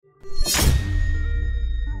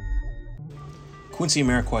Quincy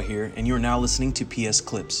Amarikwa here, and you are now listening to PS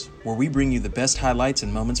Clips, where we bring you the best highlights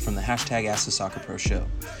and moments from the hashtag Ask the Soccer Pro show.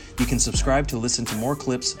 You can subscribe to listen to more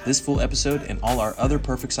clips, this full episode, and all our other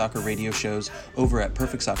Perfect Soccer radio shows over at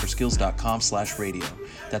perfectsoccerskills.com/radio.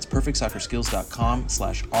 That's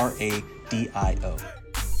perfectsoccerskills.com/RADIO.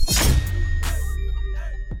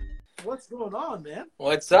 What's going on, man?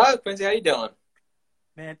 What's up, Quincy? How you doing?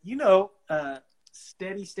 Man,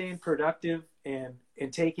 steady, staying productive, and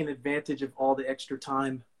taking advantage of all the extra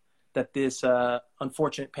time that this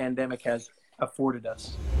unfortunate pandemic has afforded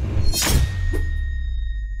us.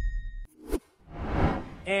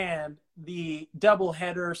 And the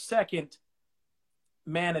doubleheader second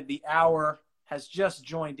man of the hour has just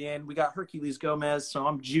joined in. We got Herculez Gomez, so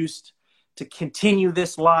I'm juiced to continue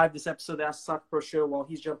this episode of the Ask the Soccer Pro show while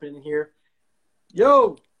he's jumping in here.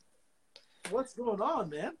 Yo, what's going on,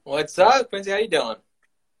 man? What's up, Quincy? How you doing?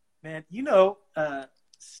 Man,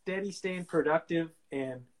 steady, staying productive,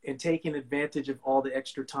 and taking advantage of all the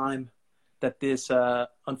extra time that this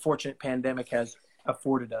unfortunate pandemic has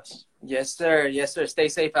afforded us. Yes, sir. Yes, sir. Stay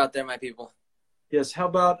safe out there, my people. Yes. How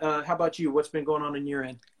about you? What's been going on your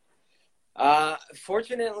end?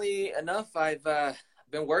 Fortunately enough, I've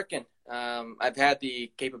been working. I've had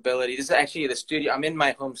the capability. This is actually the studio. I'm in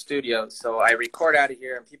my home studio, so I record out of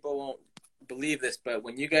here, and people won't believe this, but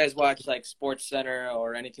when you guys watch like Sports Center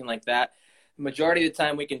or anything like that, the majority of the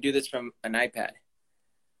time we can do this from an iPad.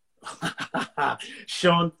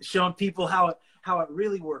 showing people how it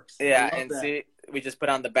really works. Yeah, and that. See, we just put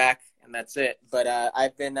on the back and that's it. But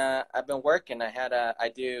I've been working.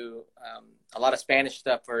 I do a lot of Spanish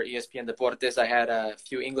stuff for ESPN Deportes. I had a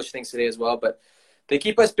few English things today as well, but they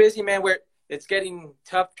keep us busy, man. It's getting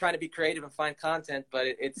tough trying to be creative and find content, but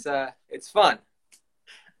it's fun.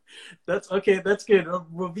 That's okay. That's good.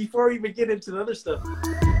 Well, before we even get into the other stuff.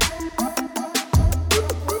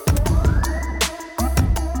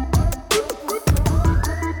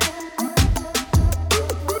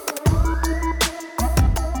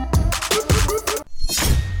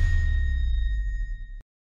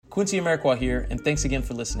 Quincy Amarikwa here, and thanks again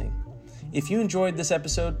for listening. If you enjoyed this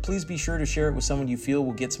episode, please be sure to share it with someone you feel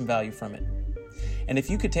will get some value from it. And if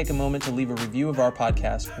you could take a moment to leave a review of our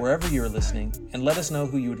podcast wherever you're listening and let us know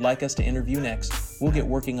who you would like us to interview next, we'll get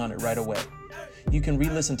working on it right away. You can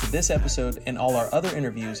re-listen to this episode and all our other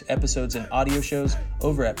interviews, episodes, and audio shows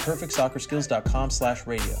over at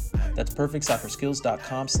perfectsoccerskills.com/radio. That's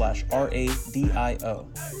perfectsoccerskills.com/RADIO.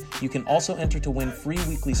 You can also enter to win free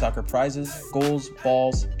weekly soccer prizes, goals,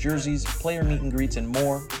 balls, jerseys, player meet and greets, and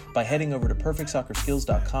more by heading over to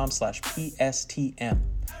perfectsoccerskills.com/PSTM.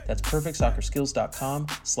 That's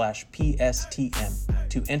perfectsoccerskills.com/PSTM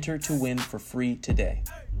to enter to win for free today.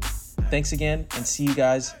 Thanks again, and see you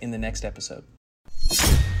guys in the next episode.